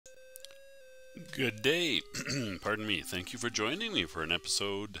Good day. Pardon me. Thank you for joining me for another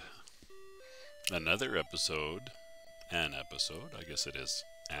episode, I guess it is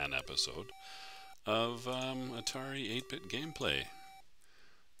an episode, of Atari 8-bit gameplay.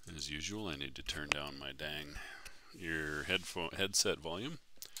 As usual, I need to turn down my dang headset volume.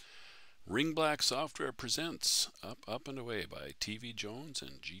 Ringblack Software presents Up, Up and Away by TV Jones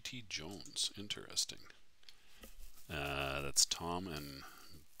and GT Jones. Interesting. That's Tom and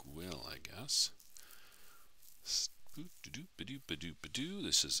Gwyll, I guess. This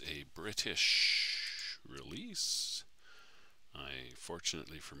is a British release.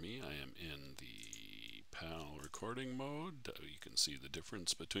 Fortunately for me, I am in the PAL recording mode. You can see the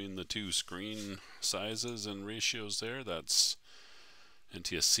difference between the two screen sizes and ratios there. That's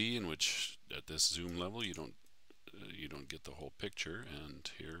NTSC, in which at this zoom level you don't get the whole picture,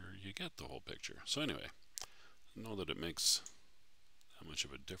 and here you get the whole picture. So anyway, I don't know that it makes that much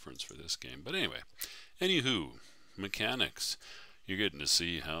of a difference for this game, but anyway, anywho, mechanics. You're getting to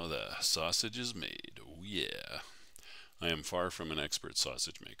see how the sausage is made. Oh yeah. I am far from an expert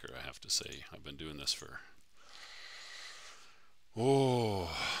sausage maker, I have to say. I've been doing this for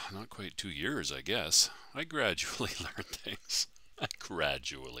not quite 2 years, I guess. I gradually learn things.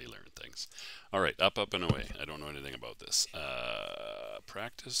 Alright, up, up, and away. I don't know anything about this.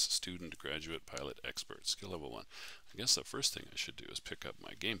 Practice, student, graduate, pilot, expert, skill level 1. I guess the first thing I should do is pick up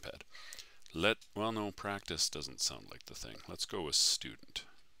my gamepad. Well, no, practice doesn't sound like the thing. Let's go with student.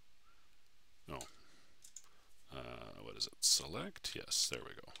 Oh. What is it? Select? Yes, there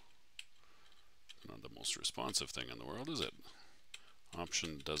we go. Not the most responsive thing in the world, is it?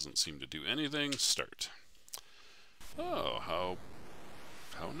 Option doesn't seem to do anything. Start. Oh, how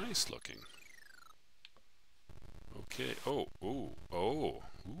nice looking. Okay. Oh, ooh.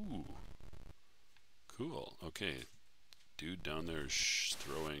 Cool. Okay. Dude down there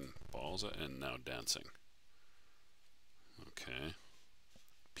throwing balls at, and now dancing. Okay.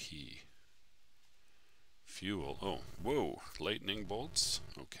 P. Fuel. Oh, whoa. Lightning bolts.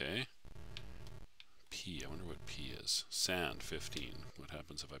 Okay. P. I wonder what P is. Sand, 15. What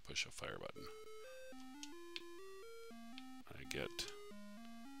happens if I push a fire button?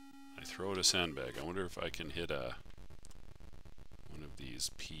 I throw it a sandbag. I wonder if I can hit one of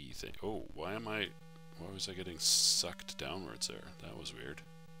these P things. Oh, why was I getting sucked downwards there? That was weird.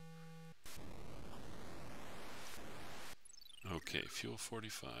 Okay, fuel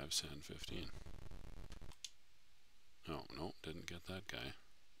 45, sand 15. Oh, no, didn't get that guy.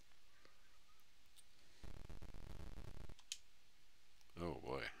 Oh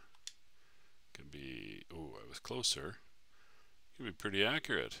boy. Could be, oh, I was closer. Could be pretty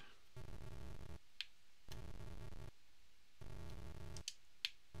accurate.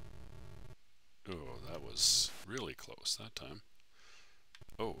 Oh, that was really close that time.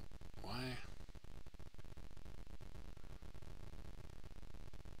 Oh, why?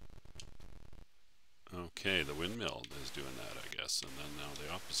 Okay, the windmill is doing that, I guess, and then now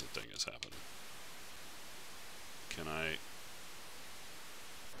the opposite thing is happening. Can I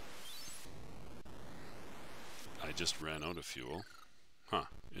just ran out of fuel. Huh,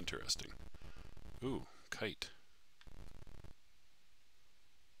 interesting. Ooh, kite.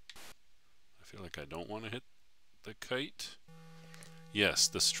 I feel like I don't want to hit the kite. Yes,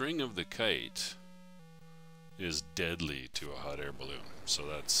 the string of the kite is deadly to a hot air balloon, so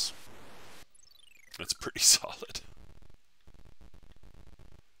that's pretty solid.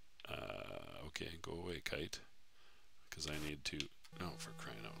 Okay, go away, kite, because I need to. Oh, for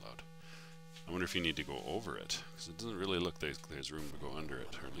crying out loud! I wonder if you need to go over it, because it doesn't really look like there's room to go under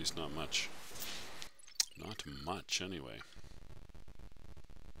it, or at least not much. Not much, anyway.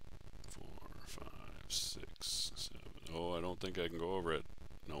 4, 5, 6, 7. Oh, I don't think I can go over it.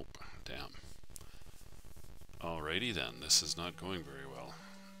 Nope. Damn. Alrighty then, this is not going very well.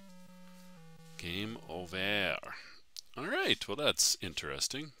 Game over. Alright, well that's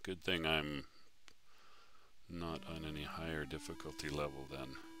interesting. Good thing I'm not on any higher difficulty level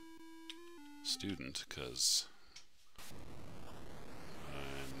than student, because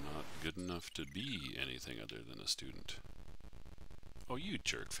I'm not good enough to be anything other than a student. Oh, you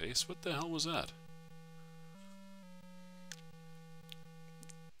jerk face, what the hell was that?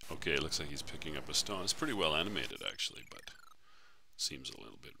 Okay, it looks like he's picking up a stone. It's pretty well animated actually, but seems a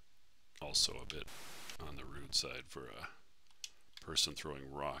little bit, also a bit on the rude side for a person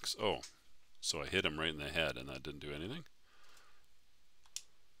throwing rocks. Oh, so I hit him right in the head and that didn't do anything?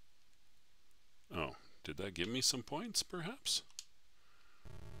 Oh, did that give me some points perhaps?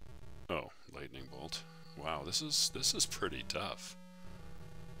 Oh, lightning bolt. Wow, this is pretty tough.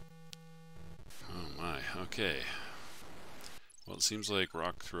 Oh my, okay. Well, it seems like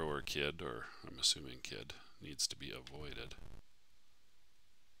Rock Thrower Kid, or I'm assuming Kid, needs to be avoided.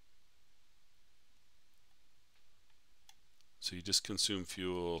 So you just consume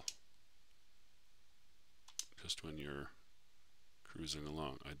fuel just when you're cruising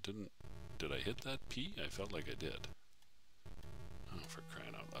along. Did I hit that P? I felt like I did. Oh, for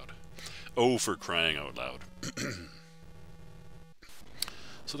crying out loud. Oh, for crying out loud.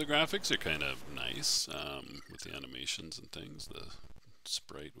 So the graphics are kind of nice with the animations and things. The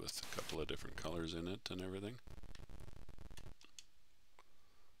sprite with a couple of different colors in it and everything.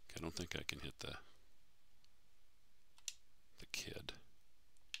 Okay, I don't think I can hit the Kid.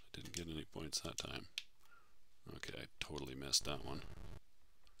 I didn't get any points that time. Okay, I totally missed that one.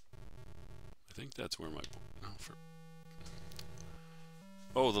 I think that's where my...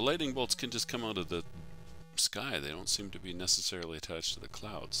 Oh, the lightning bolts can just come out of the sky. They don't seem to be necessarily attached to the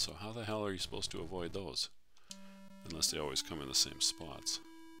clouds. So how the hell are you supposed to avoid those? Unless they always come in the same spots.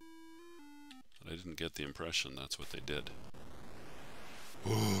 But I didn't get the impression that's what they did.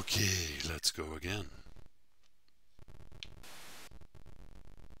 Okay, let's go again.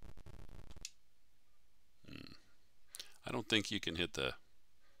 I don't think you can hit the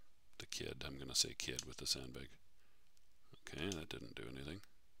Kid. I'm going to say Kid with the sandbag. Okay, that didn't do anything.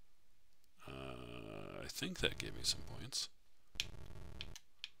 I think that gave me some points.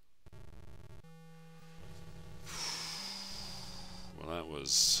 Well, that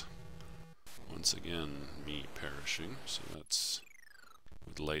was once again me perishing. So that's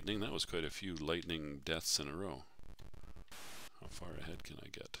with lightning. That was quite a few lightning deaths in a row. How far ahead can I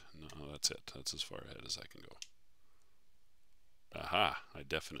get? No, that's it. That's as far ahead as I can go. Aha! I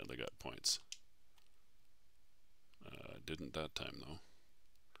definitely got points. Didn't that time though.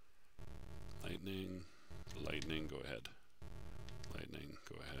 Lightning, lightning, go ahead. Lightning,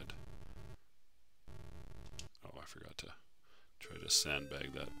 go ahead. Oh, I forgot to try to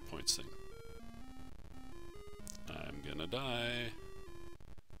sandbag that points thing. I'm gonna die.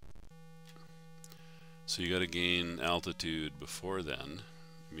 So you gotta gain altitude before then.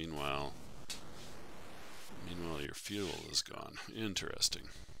 Meanwhile your fuel is gone. Interesting.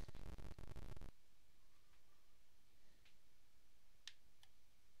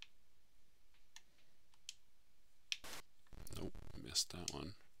 Nope, missed that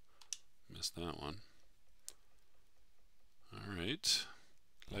one. Missed that one. Alright.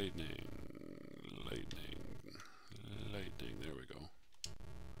 Lightning, lightning, lightning. There we go.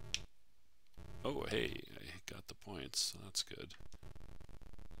 Oh, hey, I got the points. So that's good.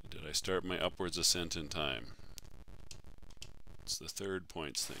 Did I start my upwards ascent in time? It's the third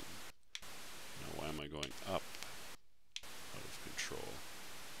points thing. Now, why am I going up? Out of control.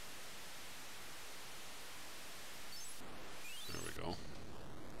 There we go.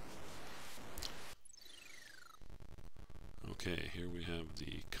 Okay, here we have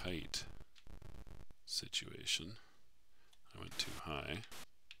the kite situation. I went too high.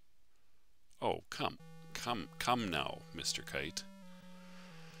 Oh, come now, Mr. Kite.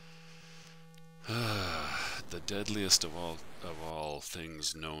 The deadliest of all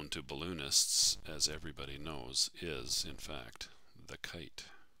things known to balloonists, as everybody knows, is, in fact, the kite.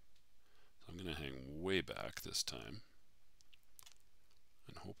 So I'm going to hang way back this time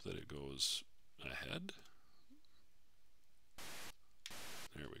and hope that it goes ahead.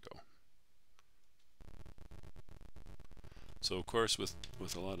 There we go. So, of course,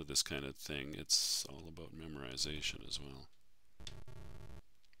 with a lot of this kind of thing, it's all about memorization as well.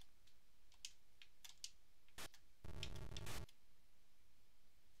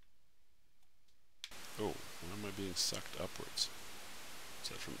 Oh, why am I being sucked upwards? Is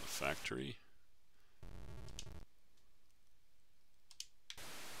that from the factory?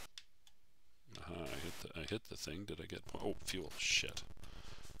 Aha, I hit the thing. Did I get... Oh, fuel. Shit.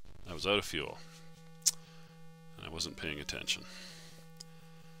 I was out of fuel. And I wasn't paying attention.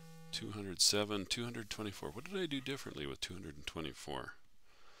 207, 224. What did I do differently with 224?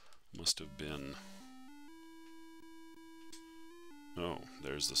 Must have been... Oh,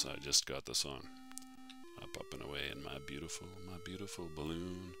 there's the side. I just got the song. Up and away in my beautiful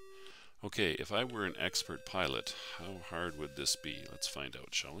balloon. Okay, if I were an expert pilot, how hard would this be? Let's find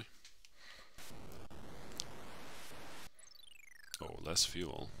out, shall we? Oh, less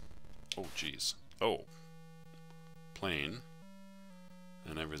fuel. Oh, geez. Oh, plane.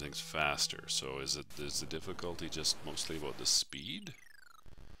 And everything's faster. So is the difficulty just mostly about the speed?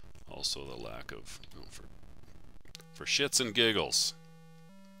 Also the lack of... Oh, for shits and giggles.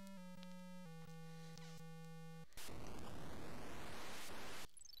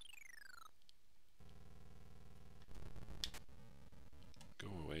 Go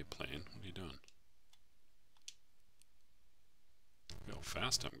away, plane. What are you doing?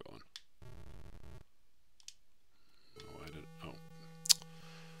 fast I'm going. Oh, I did.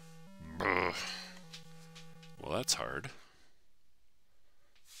 Oh. Well, that's hard.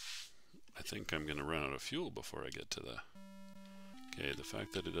 I think I'm going to run out of fuel before I get to the... Okay, the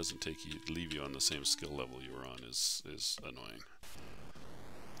fact that it doesn't leave you on the same skill level you were on is annoying.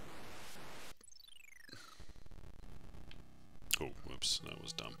 Oh, whoops, that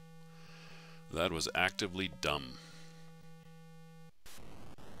was dumb. That was actively dumb.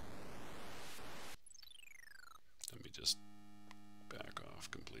 Let me just back off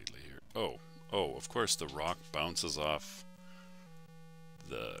completely here. Oh, of course the rock bounces off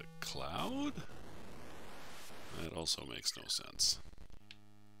the cloud? That also makes no sense.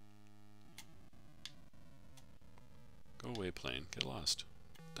 Go away, plane. Get lost.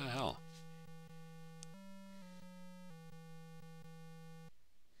 What the hell?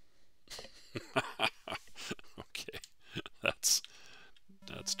 Okay, that's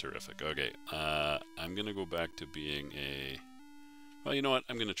terrific. Okay, I'm gonna go back to being a... Well, you know what?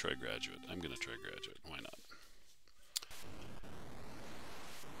 I'm gonna try graduate. Why not?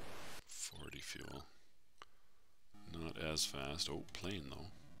 40 fuel. Not as fast. Oh, plane though.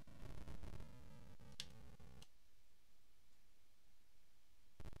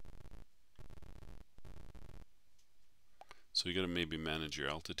 So you got to maybe manage your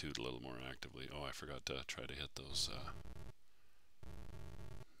altitude a little more actively. Oh, I forgot to try to hit those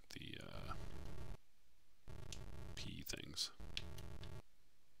P things.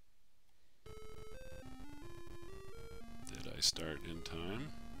 Did I start in time?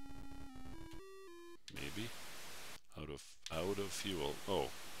 Maybe. Out of fuel.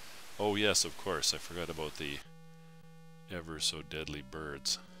 Oh yes, of course. I forgot about the ever so deadly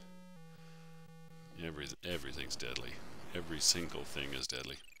birds. Everything's deadly. Every single thing is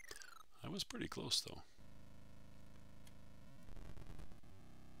deadly. I was pretty close though.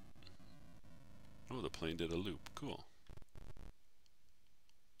 Oh, the plane did a loop. Cool.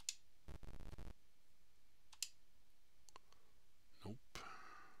 Nope.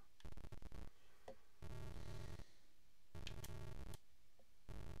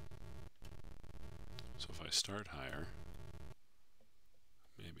 So if I start higher,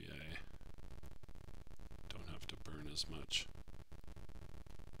 maybe I don't have to burn as much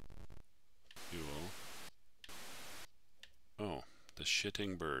fuel. Oh, the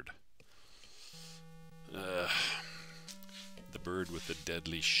shitting bird. The bird with the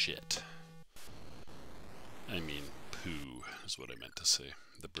deadly shit. I mean, poo is what I meant to say.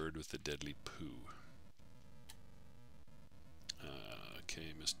 The bird with the deadly poo.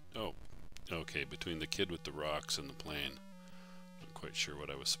 Okay, okay, between the kid with the rocks and the plane. Not quite sure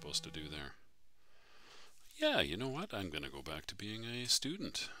what I was supposed to do there. Yeah, you know what? I'm going to go back to being a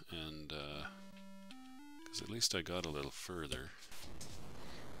student. And, because at least I got a little further.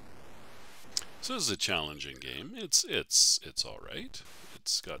 So this is a challenging game. It's all right.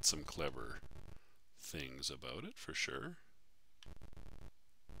 It's got some clever things about it, for sure.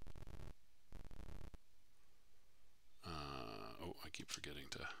 Oh, I keep forgetting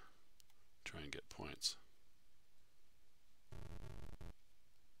to try and get points.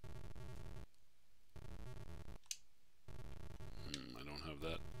 I don't have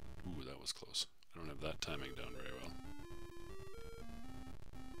that. Ooh, that was close. I don't have that timing down very well.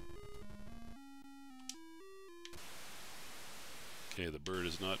 Okay, the bird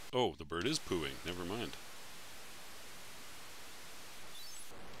is not... Oh, the bird is pooing. Never mind.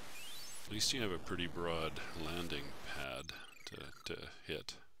 At least you have a pretty broad landing pad to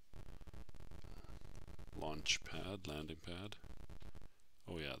hit. Launch pad, landing pad.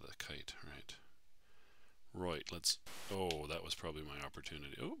 Oh yeah, the kite, right. Right, let's... Oh, that was probably my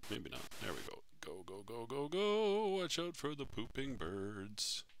opportunity. Oh, maybe not. There we go. Go, go, go, go, go! Watch out for the pooping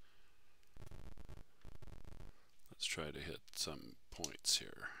birds. Let's try to hit some points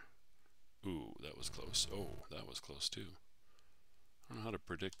here. Ooh, that was close. Oh, that was close too. I don't know how to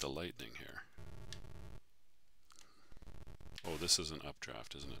predict the lightning here. Oh, this is an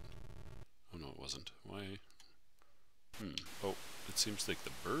updraft, isn't it? Oh no, it wasn't. Why? Oh, it seems like the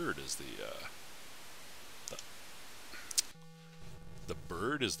bird is the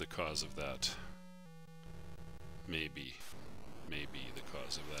bird is the cause of that. Maybe the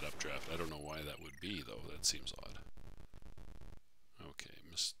cause of that updraft. I don't know why that would be, though. That seems odd. Okay,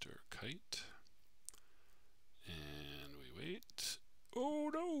 Mr. Kite. And we wait. Oh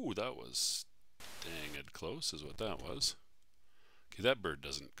no, that was dang it close is what that was. Okay, that bird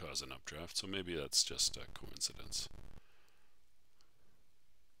doesn't cause an updraft, so maybe that's just a coincidence.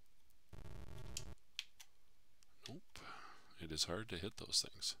 Nope. It is hard to hit those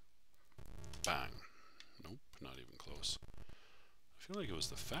things. Bang. Nope, not even close. I feel like it was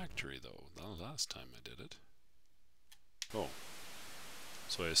the factory though, the last time I did it. Oh.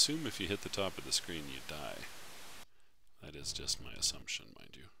 So I assume if you hit the top of the screen you die. That is just my assumption,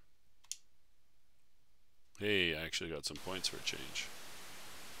 mind you. Hey, I actually got some points for a change.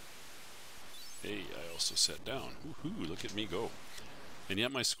 Hey, I also sat down. Woohoo, look at me go. And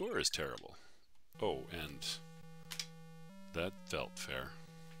yet my score is terrible. Oh, and that felt fair.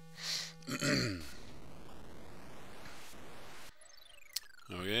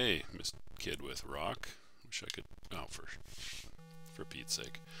 Okay, Miss Kid with Rock. Wish I could, oh, for Pete's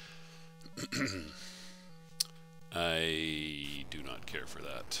sake. I do not care for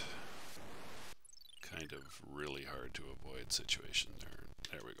that. Kind of really hard to avoid situation there.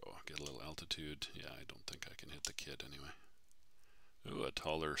 There we go. Get a little altitude. Yeah, I don't think I can hit the kid anyway. Ooh, a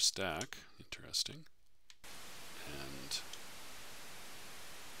taller stack. Interesting. And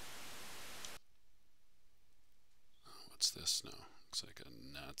what's this now? Looks like a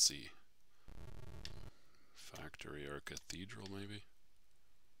Nazi factory or cathedral, maybe.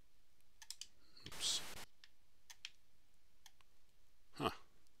 Oops. Huh.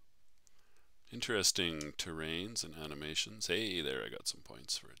 Interesting terrains and animations. Hey, there, I got some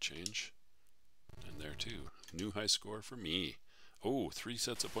points for a change. And there too. New high score for me. Oh, 3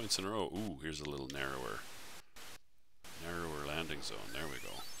 sets of points in a row. Ooh, here's a little narrower landing zone. There we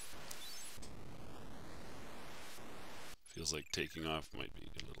go. Feels like taking off might be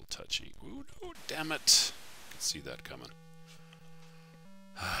a little touchy. Ooh, no, damn it. I could see that coming.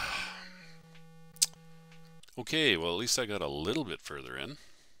 Okay, well, at least I got a little bit further in.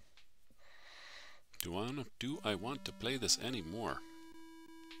 Do I want to play this anymore?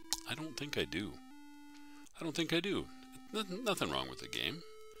 I don't think I do. I don't think I do. Nothing wrong with the game.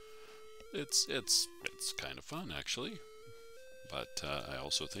 It's kind of fun, actually. But I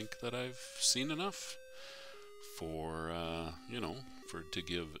also think that I've seen enough for, to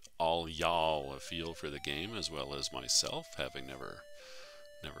give all y'all a feel for the game, as well as myself, having never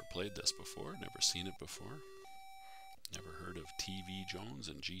played this before, never seen it before, never heard of TV Jones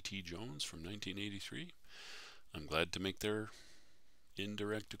and GT Jones from 1983. I'm glad to make their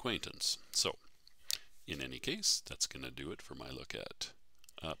indirect acquaintance. So, in any case, that's going to do it for my look at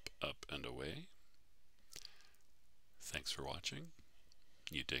Up, Up, and Away. Thanks for watching.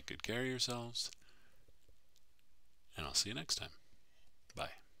 You take good care of yourselves, and I'll see you next time.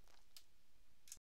 Bye.